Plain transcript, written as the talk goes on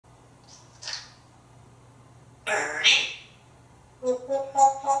birdie.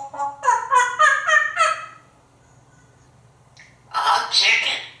 Oh,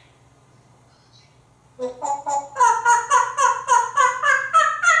 chicken.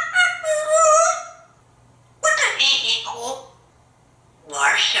 What an equal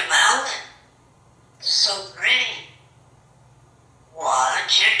Marcia Mountain. So pretty. What a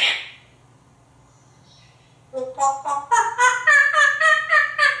chicken.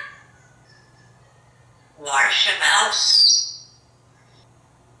 Marcia Mouse.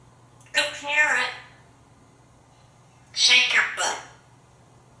 Go parrot. Shake your butt.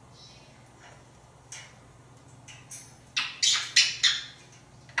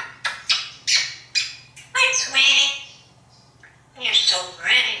 Hi, sweetie. You're so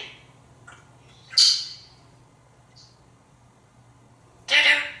pretty.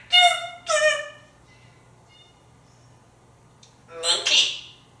 Monkey.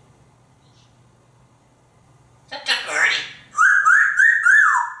 That's a birdie.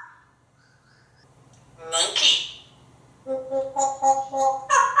 Monkey.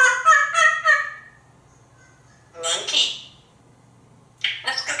 Monkey.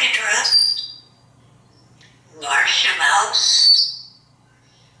 Let's go get dressed. Marcia Mouse.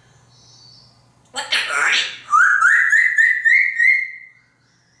 What the birdie?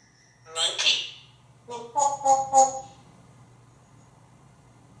 Monkey.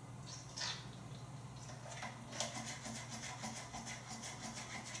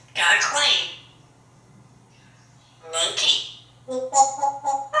 Gotta clean. Monkey.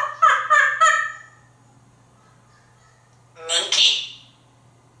 Monkey.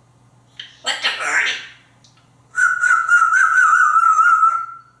 What the birdie?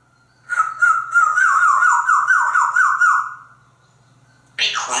 Be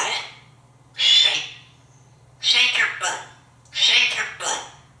quiet. Shake. Shake your butt. Shake your butt.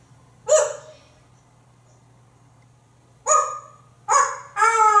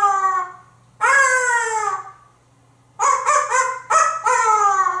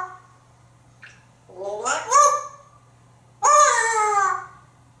 What?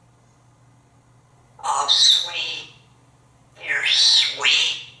 Oh, sweet. You're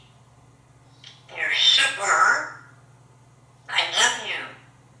sweet. You're super. I love you.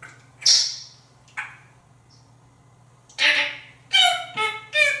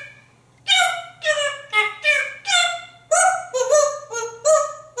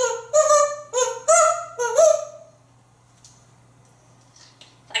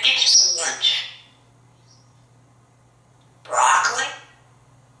 I'll get you some lunch. Broccoli.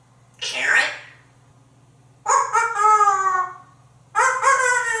 Carrot.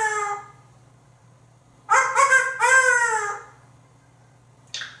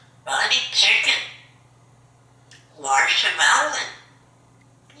 Bunny chicken. Marcia Mountain.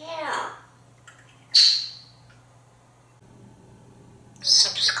 Yeah.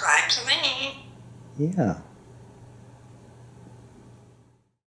 Subscribe to me. Yeah.